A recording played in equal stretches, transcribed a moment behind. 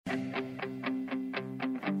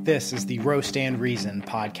This is the Roast and Reason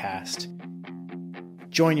podcast.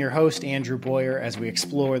 Join your host, Andrew Boyer, as we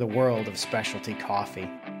explore the world of specialty coffee.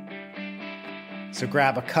 So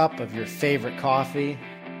grab a cup of your favorite coffee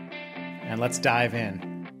and let's dive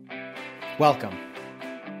in. Welcome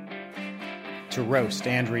to Roast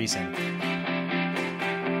and Reason.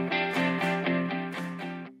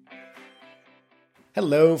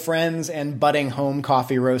 Hello, friends and budding home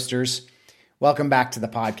coffee roasters. Welcome back to the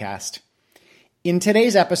podcast. In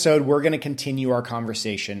today's episode, we're going to continue our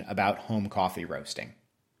conversation about home coffee roasting.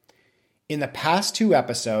 In the past two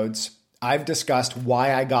episodes, I've discussed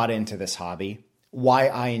why I got into this hobby, why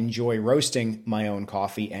I enjoy roasting my own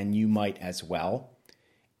coffee, and you might as well,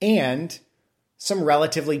 and some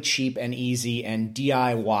relatively cheap and easy and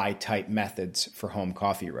DIY type methods for home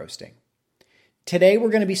coffee roasting. Today, we're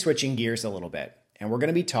going to be switching gears a little bit, and we're going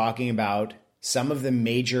to be talking about some of the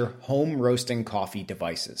major home roasting coffee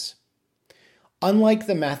devices. Unlike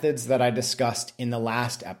the methods that I discussed in the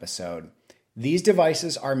last episode, these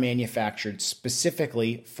devices are manufactured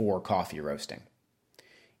specifically for coffee roasting.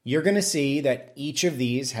 You're going to see that each of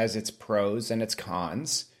these has its pros and its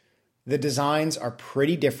cons. The designs are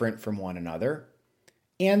pretty different from one another,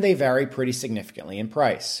 and they vary pretty significantly in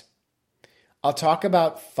price. I'll talk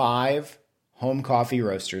about 5 home coffee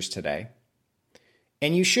roasters today,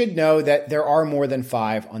 and you should know that there are more than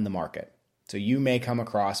 5 on the market. So you may come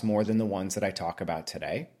across more than the ones that I talk about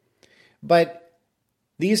today. But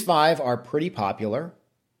these 5 are pretty popular.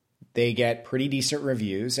 They get pretty decent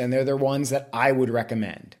reviews, and they're the ones that I would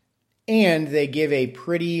recommend. And they give a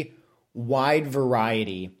pretty wide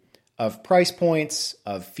variety of price points,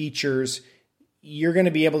 of features. You're going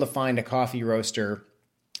to be able to find a coffee roaster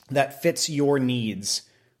that fits your needs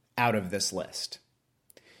out of this list.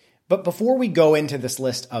 But before we go into this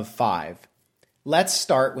list of 5, let's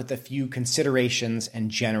start with a few considerations and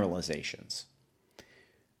generalizations.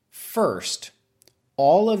 First,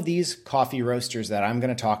 all of these coffee roasters that I'm going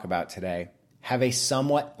to talk about today have a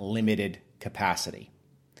somewhat limited capacity.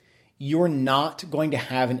 You're not going to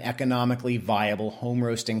have an economically viable home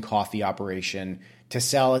roasting coffee operation to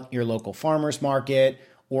sell at your local farmer's market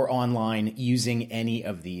or online using any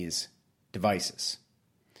of these devices.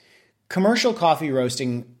 Commercial coffee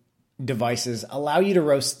roasting devices allow you to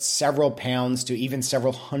roast several pounds to even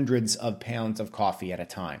several hundreds of pounds of coffee at a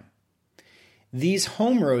time. These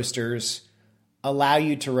home roasters allow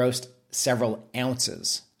you to roast several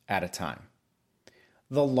ounces at a time.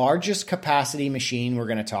 The largest capacity machine we're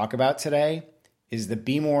going to talk about today is the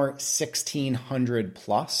Behmor 1600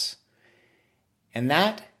 Plus, and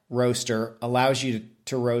that roaster allows you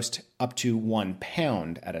to roast up to 1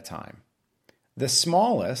 pound at a time. The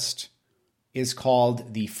smallest is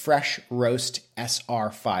called the Fresh Roast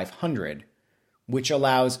SR500, which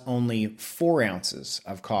allows only 4 ounces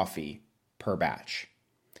of coffee per batch.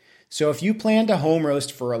 So if you plan to home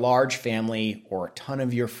roast for a large family or a ton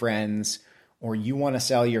of your friends, or you want to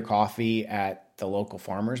sell your coffee at the local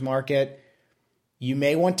farmer's market, you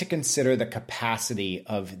may want to consider the capacity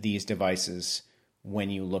of these devices when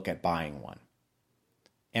you look at buying one.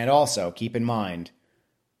 And also, keep in mind,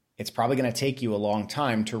 it's probably going to take you a long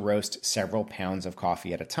time to roast several pounds of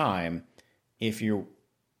coffee at a time if you're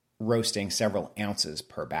roasting several ounces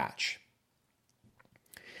per batch.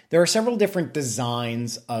 There are several different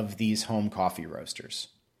designs of these home coffee roasters.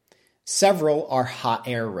 Several are hot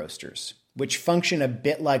air roasters, which function a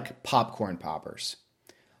bit like popcorn poppers.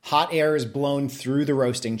 Hot air is blown through the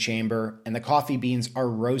roasting chamber, and the coffee beans are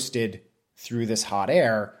roasted through this hot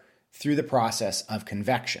air through the process of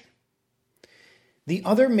convection. The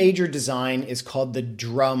other major design is called the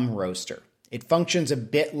drum roaster. It functions a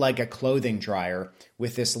bit like a clothing dryer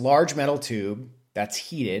with this large metal tube that's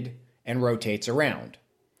heated and rotates around.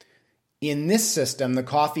 In this system, the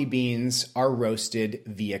coffee beans are roasted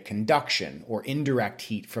via conduction or indirect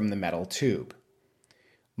heat from the metal tube.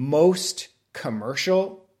 Most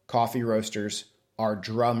commercial coffee roasters are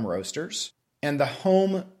drum roasters, and the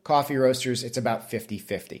home coffee roasters, it's about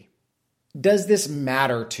 50-50. Does this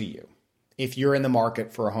matter to you if you're in the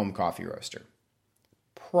market for a home coffee roaster?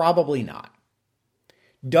 Probably not.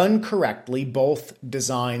 Done correctly, both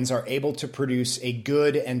designs are able to produce a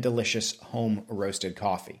good and delicious home roasted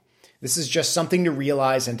coffee. This is just something to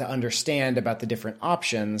realize and to understand about the different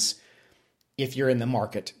options if you're in the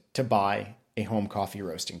market to buy a home coffee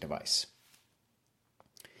roasting device.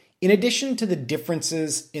 In addition to the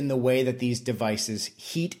differences in the way that these devices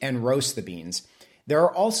heat and roast the beans, there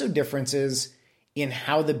are also differences in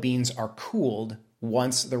how the beans are cooled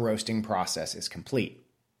once the roasting process is complete.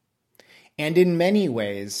 And in many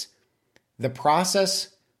ways, the process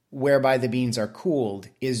whereby the beans are cooled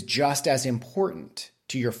is just as important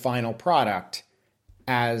to your final product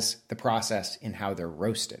as the process in how they're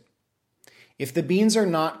roasted. If the beans are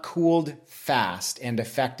not cooled fast and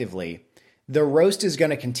effectively, the roast is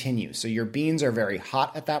going to continue. So your beans are very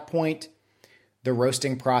hot at that point. The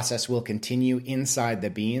roasting process will continue inside the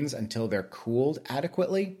beans until they're cooled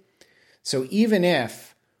adequately. So even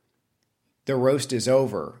if the roast is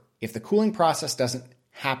over, if the cooling process doesn't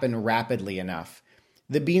happen rapidly enough,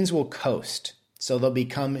 the beans will coast. So they'll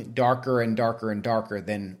become darker and darker and darker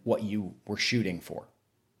than what you were shooting for.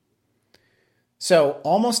 So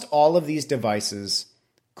almost all of these devices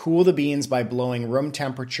cool the beans by blowing room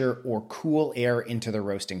temperature or cool air into the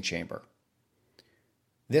roasting chamber.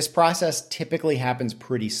 This process typically happens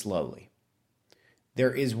pretty slowly.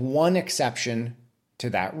 There is one exception to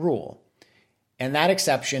that rule, and that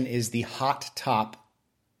exception is the hot top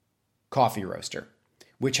coffee roaster,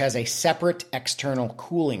 which has a separate external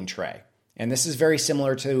cooling tray. And this is very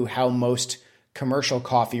similar to how most commercial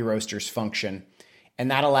coffee roasters function, and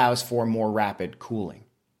that allows for more rapid cooling.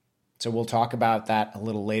 So we'll talk about that a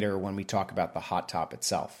little later when we talk about the hot top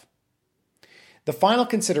itself. The final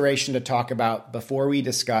consideration to talk about before we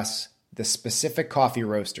discuss the specific coffee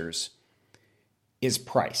roasters is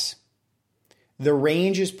price. The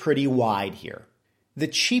range is pretty wide here. The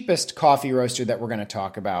cheapest coffee roaster that we're going to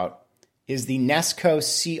talk about is the Nesco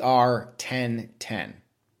CR1010.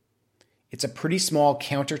 It's a pretty small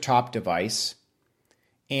countertop device,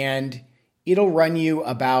 and it'll run you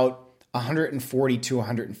about $140 to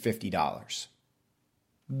 $150.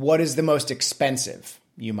 What is the most expensive,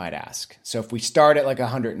 you might ask? So if we start at like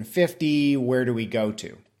 $150, where do we go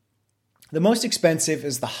to? The most expensive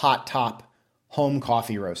is the Hot Top home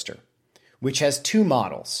coffee roaster, which has two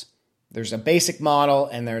models. There's a basic model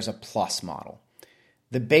and there's a plus model.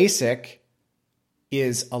 The basic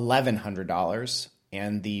is $1,100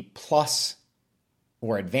 and the plus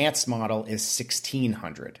or advanced model is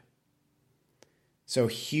 $1,600. So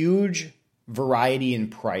huge variety in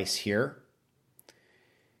price here.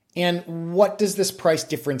 And what does this price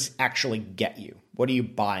difference actually get you? What are you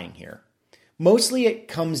buying here? Mostly it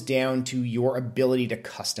comes down to your ability to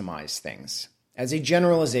customize things. As a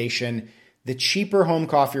generalization, the cheaper home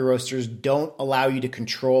coffee roasters don't allow you to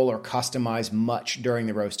control or customize much during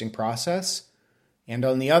the roasting process. And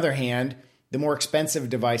on the other hand, the more expensive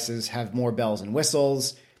devices have more bells and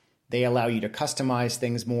whistles. They allow you to customize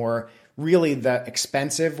things more. Really, the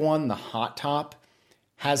expensive one, the Hot Top,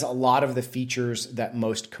 has a lot of the features that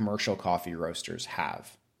most commercial coffee roasters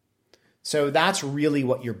have. So that's really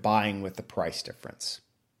what you're buying with the price difference.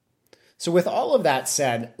 So with all of that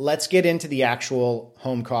said, let's get into the actual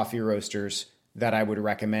home coffee roasters that I would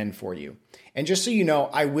recommend for you. And just so you know,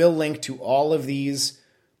 I will link to all of these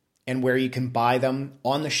and where you can buy them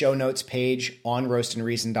on the show notes page on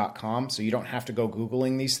roastandreason.com. So you don't have to go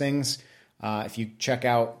Googling these things. If you check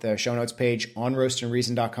out the show notes page on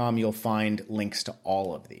roastandreason.com, you'll find links to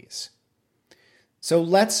all of these. So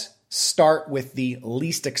let's start with the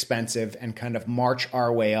least expensive and kind of march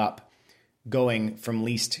our way up, going from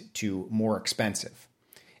least to more expensive.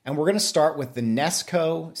 And we're going to start with the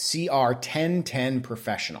Nesco CR1010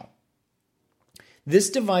 Professional. This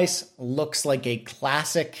device looks like a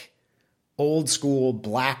classic old school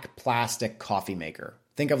black plastic coffee maker.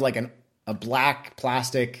 Think of like a black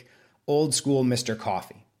plastic old school Mr.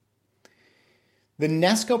 Coffee. The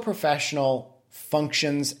Nesco Professional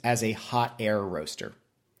functions as a hot air roaster.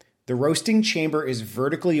 The roasting chamber is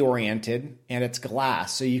vertically oriented and it's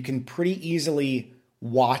glass, so you can pretty easily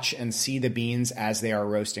watch and see the beans as they are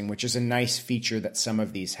roasting, which is a nice feature that some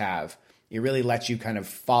of these have. It really lets you kind of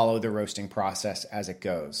follow the roasting process as it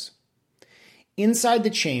goes. Inside the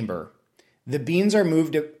chamber, the beans are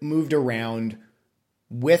moved around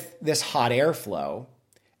with this hot airflow,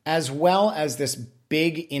 as well as this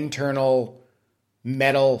big internal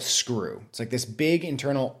metal screw. It's like this big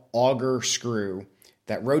internal auger screw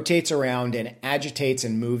that rotates around and agitates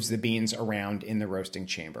and moves the beans around in the roasting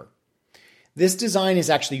chamber. This design is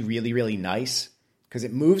actually really, really nice because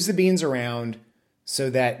it moves the beans around so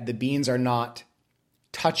that the beans are not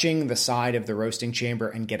touching the side of the roasting chamber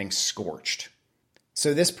and getting scorched.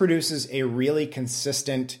 So this produces a really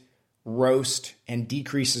consistent roast and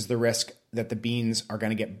decreases the risk that the beans are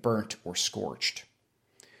going to get burnt or scorched.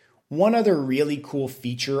 One other really cool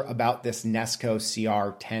feature about this Nesco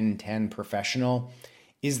CR1010 Professional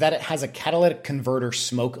is that it has a catalytic converter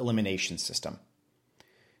smoke elimination system.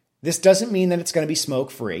 This doesn't mean that it's going to be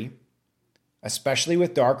smoke-free. Especially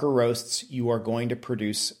with darker roasts, you are going to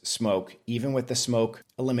produce smoke, even with the smoke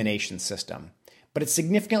elimination system. But it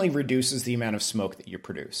significantly reduces the amount of smoke that you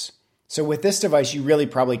produce. So with this device, you really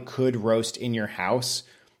probably could roast in your house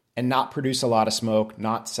and not produce a lot of smoke,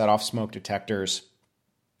 not set off smoke detectors.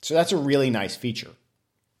 So that's a really nice feature.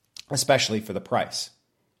 especially for the price.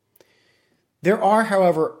 There are,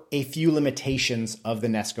 however, a few limitations of the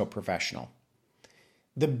Nesco Professional.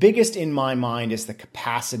 The biggest in my mind is the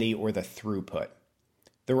capacity or the throughput.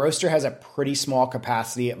 The roaster has a pretty small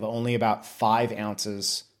capacity of only about 5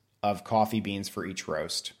 ounces of coffee beans for each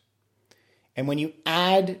roast. And when you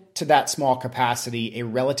add to that small capacity a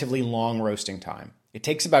relatively long roasting time, it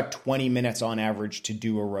takes about 20 minutes on average to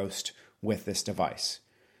do a roast with this device.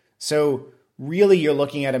 So really you're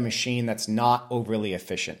looking at a machine that's not overly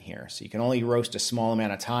efficient here. So you can only roast a small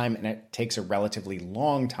amount of time, and it takes a relatively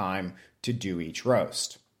long time to do each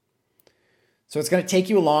roast. So it's going to take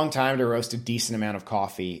you a long time to roast a decent amount of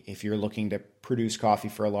coffee if you're looking to produce coffee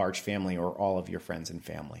for a large family or all of your friends and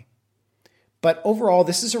family. But overall,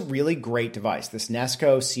 this is a really great device. This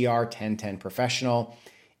Nesco CR1010 Professional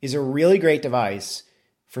is a really great device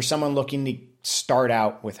for someone looking to start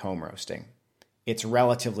out with home roasting. It's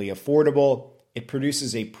relatively affordable. It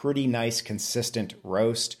produces a pretty nice, consistent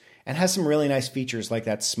roast and has some really nice features like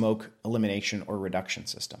that smoke elimination or reduction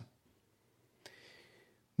system.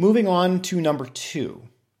 Moving on to number 2,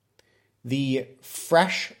 the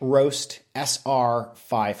Fresh Roast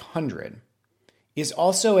SR500 is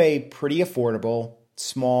also a pretty affordable,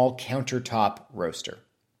 small countertop roaster.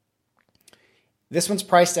 This one's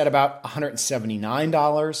priced at about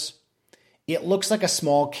 $179. It looks like a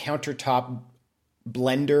small countertop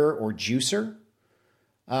blender or juicer.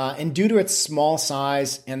 And due to its small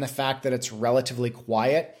size and the fact that it's relatively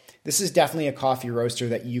quiet, this is definitely a coffee roaster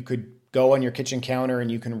that you could go on your kitchen counter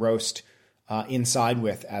and you can roast inside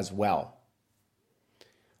with as well.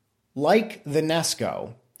 Like the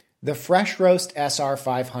Nesco, the Fresh Roast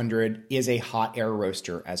SR500 is a hot air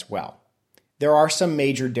roaster as well. There are some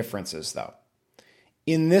major differences though.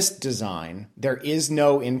 In this design, there is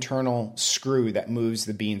no internal screw that moves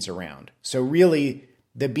the beans around. So really,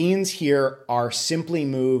 the beans here are simply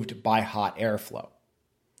moved by hot airflow.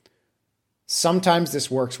 Sometimes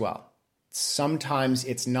this works well. Sometimes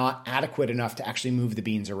it's not adequate enough to actually move the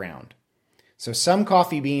beans around. So some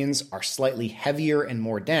coffee beans are slightly heavier and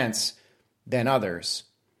more dense than others.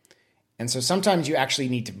 And so sometimes you actually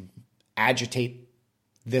need to agitate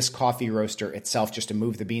this coffee roaster itself just to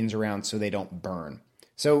move the beans around so they don't burn.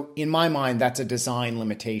 So in my mind, that's a design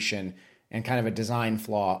limitation and kind of a design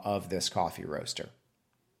flaw of this coffee roaster.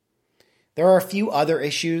 There are a few other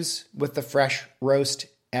issues with the Fresh Roast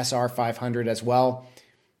SR500 as well.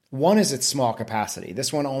 One is its small capacity.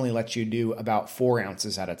 This one only lets you do about 4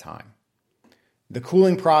 ounces at a time. The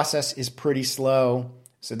cooling process is pretty slow,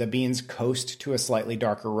 so the beans coast to a slightly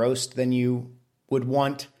darker roast than you would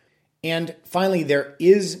want. And finally, there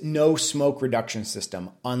is no smoke reduction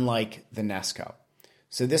system, unlike the Nesco.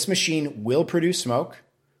 So this machine will produce smoke,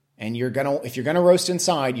 and if you're gonna roast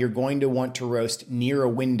inside, you're going to want to roast near a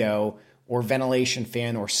window or ventilation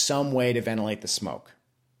fan or some way to ventilate the smoke.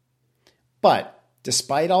 But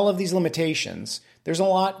despite all of these limitations, there's a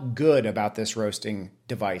lot good about this roasting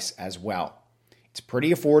device as well. It's pretty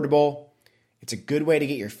affordable. It's a good way to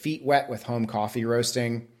get your feet wet with home coffee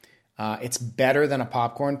roasting. It's better than a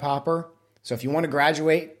popcorn popper. So if you want to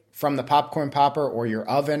graduate from the popcorn popper or your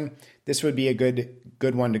oven, this would be a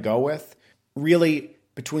good one to go with. Really,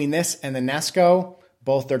 between this and the Nesco,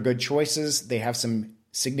 both are good choices. They have some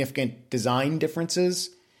significant design differences.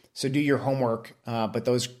 So do your homework, but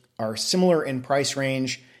those are similar in price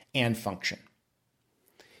range and function.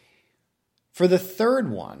 For the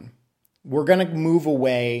third one, we're going to move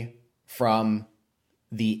away from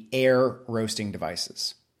the air roasting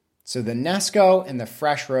devices. So the Nesco and the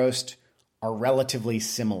Fresh Roast are relatively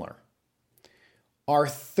similar. Our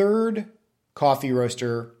third coffee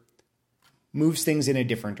roaster moves things in a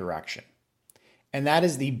different direction, and that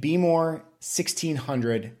is the Behmor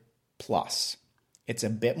 1600 Plus. It's a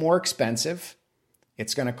bit more expensive.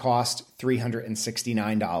 It's going to cost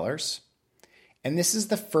 $369. And this is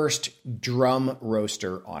the first drum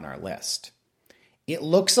roaster on our list. It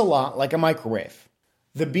looks a lot like a microwave.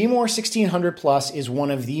 The Behmor 1600 Plus is one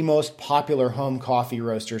of the most popular home coffee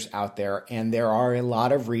roasters out there, and there are a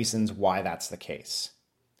lot of reasons why that's the case.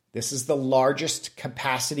 This is the largest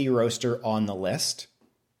capacity roaster on the list.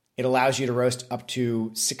 It allows you to roast up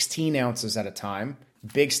to 16 ounces at a time,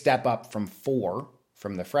 big step up from 4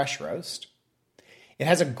 from the Fresh Roast. It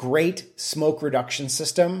has a great smoke reduction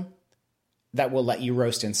system that will let you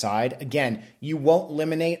roast inside. Again, you won't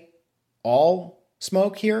eliminate all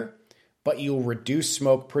smoke here, but you'll reduce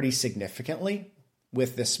smoke pretty significantly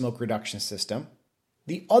with this smoke reduction system.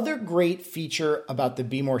 The other great feature about the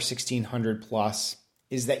Behmor 1600 Plus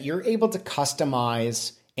is that you're able to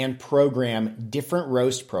customize and program different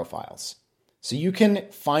roast profiles. So you can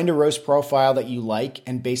find a roast profile that you like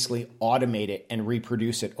and basically automate it and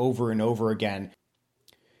reproduce it over and over again.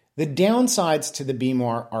 The downsides to the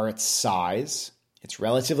Behmor are its size. It's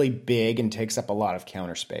relatively big and takes up a lot of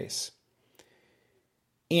counter space.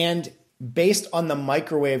 And based on the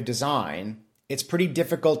microwave design, it's pretty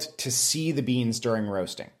difficult to see the beans during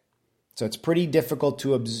roasting. So it's pretty difficult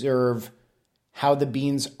to observe how the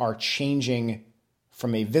beans are changing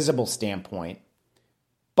from a visible standpoint.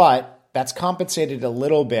 But that's compensated a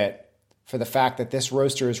little bit for the fact that this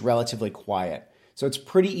roaster is relatively quiet. So it's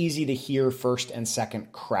pretty easy to hear first and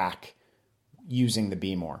second crack using the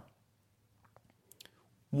Behmor.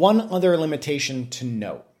 One other limitation to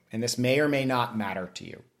note, and this may or may not matter to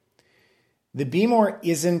you. The Behmor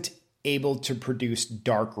isn't able to produce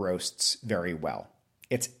dark roasts very well.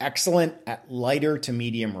 It's excellent at lighter to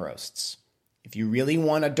medium roasts. If you really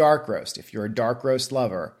want a dark roast, if you're a dark roast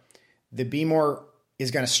lover, the Behmor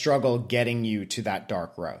is going to struggle getting you to that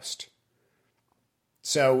dark roast.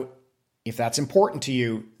 So if that's important to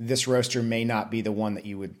you, this roaster may not be the one that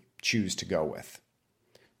you would choose to go with.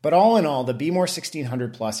 But all in all, the Behmor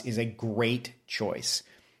 1600 Plus is a great choice,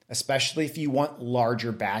 especially if you want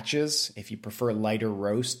larger batches, if you prefer lighter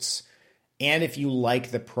roasts, and if you like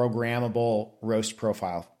the programmable roast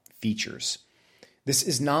profile features. This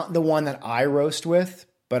is not the one that I roast with,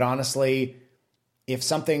 but honestly, if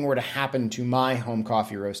something were to happen to my home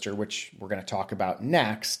coffee roaster, which we're going to talk about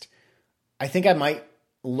next, I think I might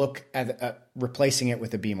look at replacing it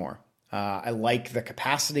with a Behmor. I like the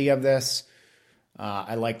capacity of this.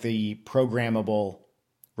 I like the programmable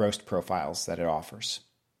roast profiles that it offers.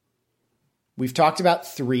 We've talked about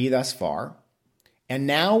 3 thus far, and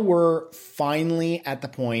now we're finally at the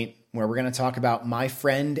point where we're going to talk about my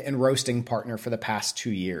friend and roasting partner for the past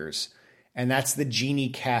 2 years, and that's the Genie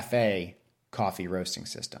Cafe coffee roasting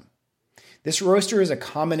system. This roaster is a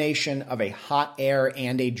combination of a hot air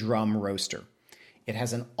and a drum roaster. It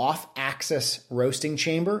has an off-axis roasting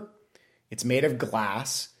chamber. It's made of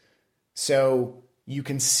glass, so you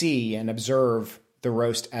can see and observe the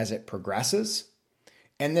roast as it progresses.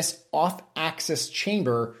 And this off-axis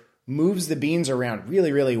chamber moves the beans around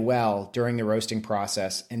really, really well during the roasting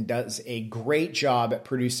process and does a great job at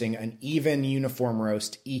producing an even, uniform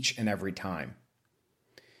roast each and every time.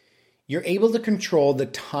 You're able to control the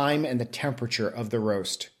time and the temperature of the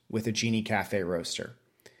roast with a Genie Cafe roaster.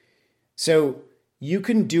 So you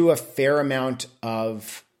can do a fair amount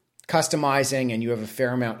of customizing and you have a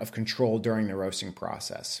fair amount of control during the roasting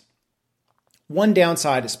process. One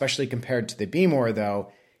downside, especially compared to the Behmor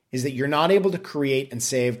though, is that you're not able to create and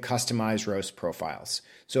save customized roast profiles.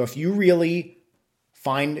 So if you really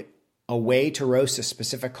find a way to roast a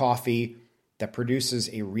specific coffee that produces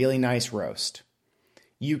a really nice roast,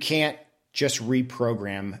 you can't just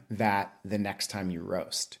reprogram that the next time you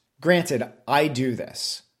roast. Granted, I do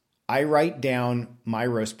this. I write down my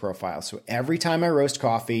roast profile. So every time I roast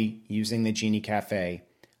coffee using the Genie Cafe,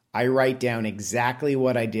 I write down exactly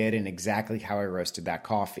what I did and exactly how I roasted that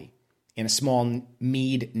coffee in a small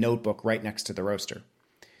Mead notebook right next to the roaster.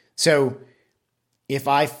 So if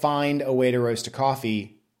I find a way to roast a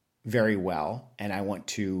coffee very well and I want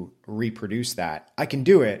to reproduce that, I can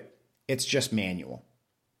do it. It's just manual.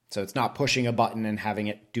 So it's not pushing a button and having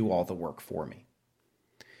it do all the work for me.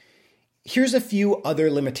 Here's a few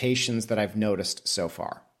other limitations that I've noticed so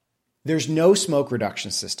far. There's no smoke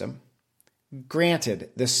reduction system. Granted,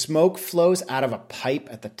 the smoke flows out of a pipe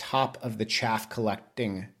at the top of the chaff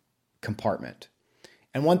collecting compartment.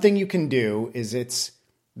 And one thing you can do is it's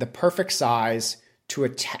the perfect size to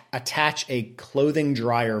attach a clothing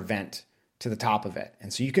dryer vent to the top of it.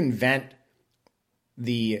 And so you can vent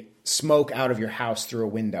the smoke out of your house through a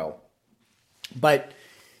window. But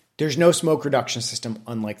there's no smoke reduction system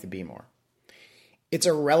unlike the Behmor. It's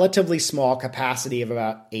a relatively small capacity of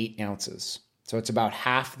about 8 ounces. So it's about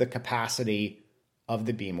half the capacity of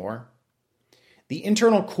the Behmor. The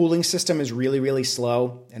internal cooling system is really, really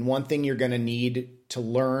slow. And one thing you're going to need to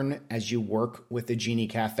learn as you work with the Genie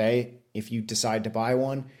Cafe, if you decide to buy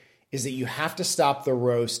one, is that you have to stop the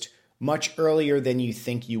roast much earlier than you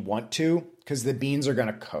think you want to, because the beans are going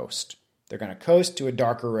to coast. They're going to coast to a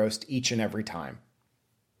darker roast each and every time.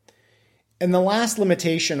 And the last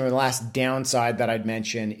limitation or the last downside that I'd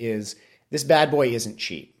mention is this bad boy isn't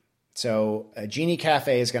cheap. So a Genie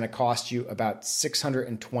Cafe is going to cost you about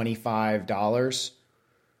 $625.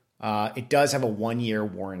 It does have a 1-year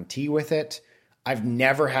warranty with it. I've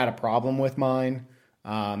never had a problem with mine.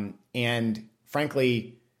 And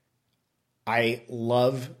frankly, I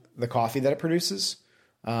love the coffee that it produces.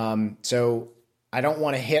 So I don't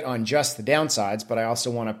want to hit on just the downsides, but I also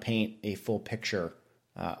want to paint a full picture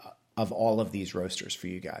of all of these roasters for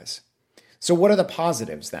you guys. So what are the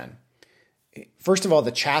positives then? First of all,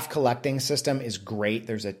 the chaff collecting system is great.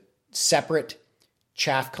 There's a separate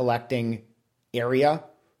chaff collecting area.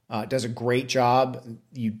 It does a great job.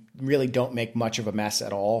 You really don't make much of a mess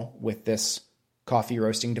at all with this coffee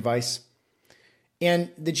roasting device.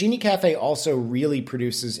 And the Genie Cafe also really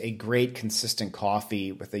produces a great consistent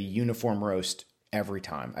coffee with a uniform roast every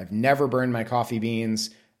time. I've never burned my coffee beans,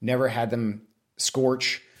 never had them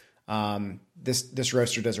scorch. This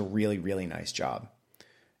roaster does a really, really nice job.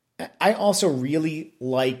 I also really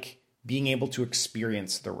like being able to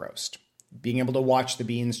experience the roast, being able to watch the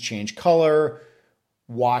beans change color,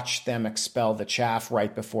 watch them expel the chaff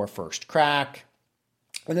right before first crack.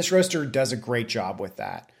 And this roaster does a great job with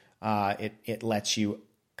that. It lets you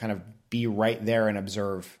kind of be right there and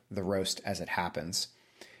observe the roast as it happens.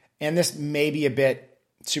 And this may be a bit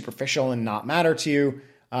superficial and not matter to you,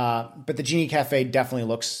 but the Genie Cafe definitely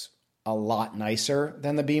looks a lot nicer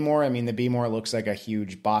than the Be-More. I mean, the Be-More looks like a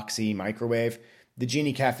huge boxy microwave. The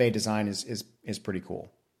Genie Cafe design is pretty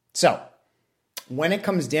cool. So when it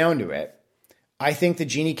comes down to it, I think the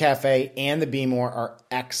Genie Cafe and the Be-More are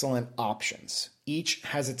excellent options. Each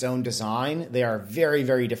has its own design. They are very,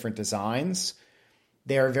 very different designs.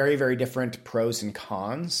 They are very, very different pros and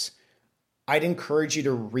cons. I'd encourage you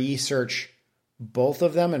to research both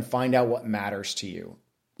of them and find out what matters to you.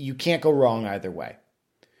 You can't go wrong either way.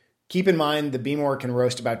 Keep in mind, the Be-More can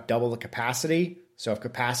roast about double the capacity. So if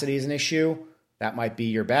capacity is an issue, that might be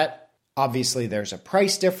your bet. Obviously, there's a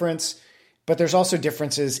price difference, but there's also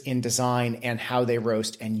differences in design and how they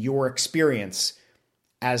roast and your experience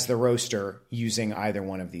as the roaster using either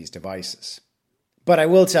one of these devices. But I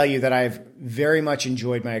will tell you that I've very much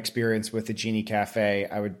enjoyed my experience with the Genie Cafe.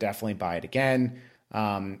 I would definitely buy it again.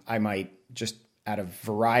 I might just out of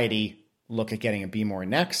variety look at getting a Be-More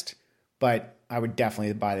next, but I would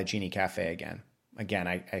definitely buy the Genie Cafe again. Again,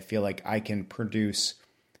 I feel like I can produce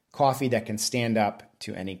coffee that can stand up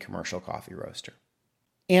to any commercial coffee roaster.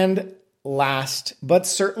 And last, but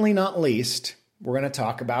certainly not least, we're going to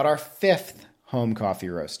talk about our fifth home coffee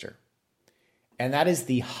roaster. And that is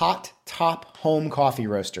the Hot Top Home Coffee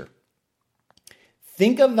Roaster.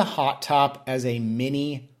 Think of the Hot Top as a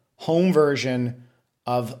mini home version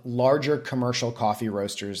of larger commercial coffee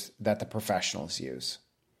roasters that the professionals use.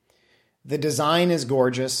 The design is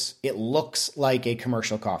gorgeous. It looks like a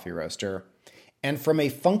commercial coffee roaster. And from a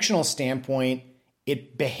functional standpoint,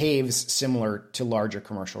 it behaves similar to larger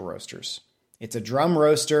commercial roasters. It's a drum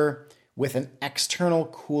roaster with an external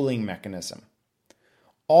cooling mechanism.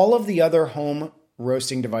 All of the other home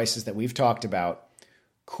roasting devices that we've talked about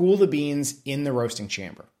cool the beans in the roasting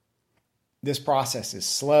chamber. This process is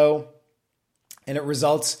slow, and it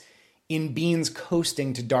results in beans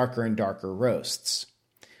coasting to darker and darker roasts.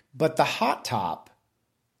 But the Hot Top,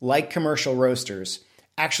 like commercial roasters,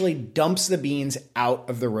 actually dumps the beans out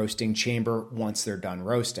of the roasting chamber once they're done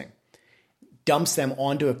roasting, dumps them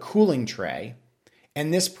onto a cooling tray,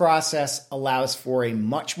 and this process allows for a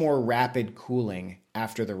much more rapid cooling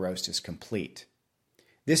after the roast is complete.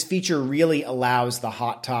 This feature really allows the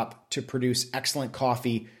Hot Top to produce excellent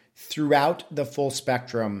coffee throughout the full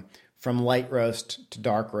spectrum from light roast to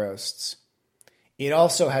dark roasts. It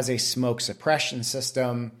also has a smoke suppression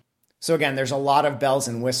system. So again, there's a lot of bells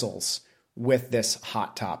and whistles with this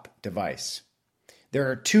Hot Top device. There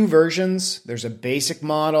are two versions. There's a basic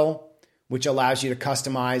model, which allows you to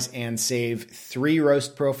customize and save 3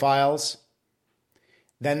 roast profiles.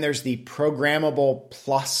 Then there's the programmable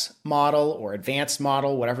plus model or advanced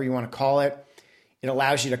model, whatever you want to call it. It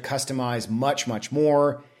allows you to customize much, much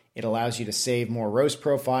more. It allows you to save more roast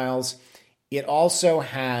profiles. It also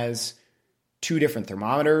has 2 different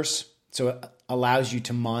thermometers. So it allows you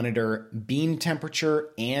to monitor bean temperature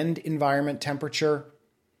and environment temperature,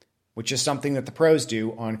 which is something that the pros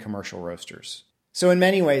do on commercial roasters. So in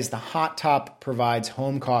many ways, the Hot Top provides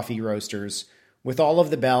home coffee roasters with all of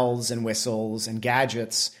the bells and whistles and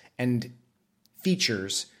gadgets and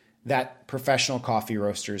features that professional coffee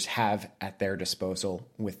roasters have at their disposal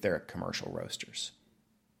with their commercial roasters.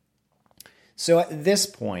 So at this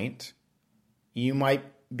point, you might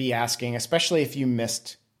be asking, especially if you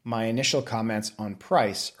missed my initial comments on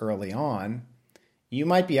price early on, you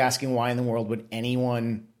might be asking why in the world would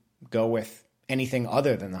anyone go with anything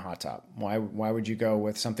other than the Hot Top? Why would you go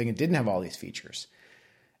with something that didn't have all these features?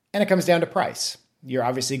 And it comes down to price. You're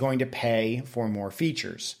obviously going to pay for more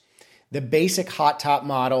features. The basic Hot Top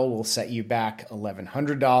model will set you back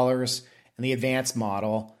 $1,100, and the advanced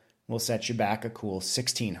model will set you back a cool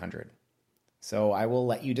 $1,600. So I will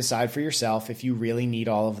let you decide for yourself if you really need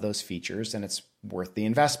all of those features and it's worth the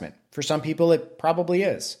investment. For some people, it probably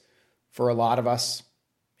is. For a lot of us,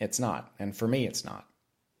 it's not. And for me, it's not.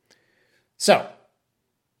 So,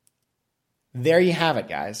 there you have it,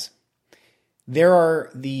 guys. There are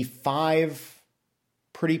the 5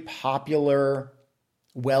 pretty popular,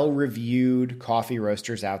 well-reviewed coffee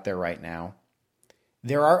roasters out there right now.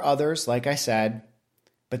 There are others, like I said,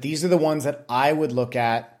 but these are the ones that I would look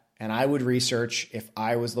at and I would research if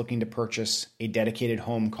I was looking to purchase a dedicated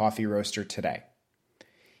home coffee roaster today.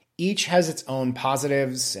 Each has its own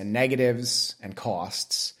positives and negatives and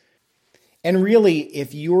costs. And really,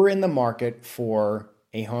 if you're in the market for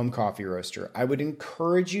a home coffee roaster, I would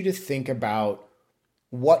encourage you to think about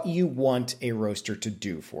what you want a roaster to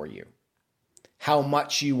do for you. How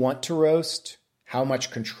much you want to roast, how much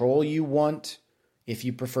control you want, if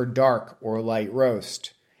you prefer dark or light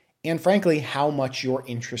roast, and frankly, how much you're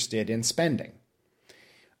interested in spending.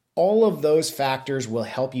 All of those factors will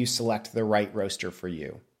help you select the right roaster for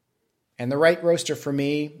you. And the right roaster for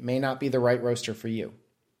me may not be the right roaster for you.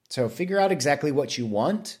 So figure out exactly what you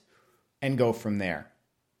want and go from there.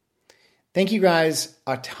 Thank you guys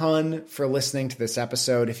a ton for listening to this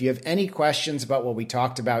episode. If you have any questions about what we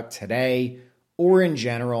talked about today or in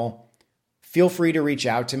general, feel free to reach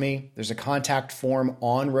out to me. There's a contact form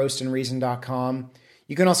on roastandreason.com.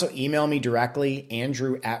 You can also email me directly,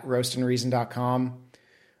 andrew@roastandreason.com.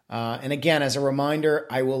 And again, as a reminder,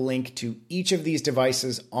 I will link to each of these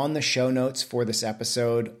devices on the show notes for this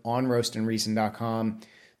episode on roastandreason.com.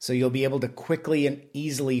 So you'll be able to quickly and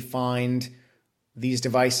easily find these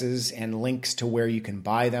devices and links to where you can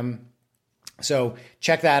buy them. So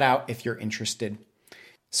check that out if you're interested.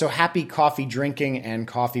 So happy coffee drinking and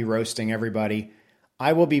coffee roasting, everybody.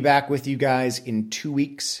 I will be back with you guys in 2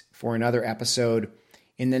 weeks for another episode.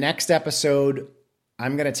 In the next episode,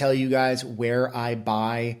 I'm going to tell you guys where I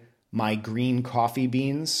buy my green coffee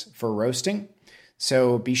beans for roasting.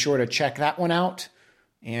 So be sure to check that one out,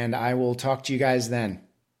 and I will talk to you guys then.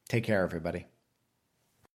 Take care, everybody.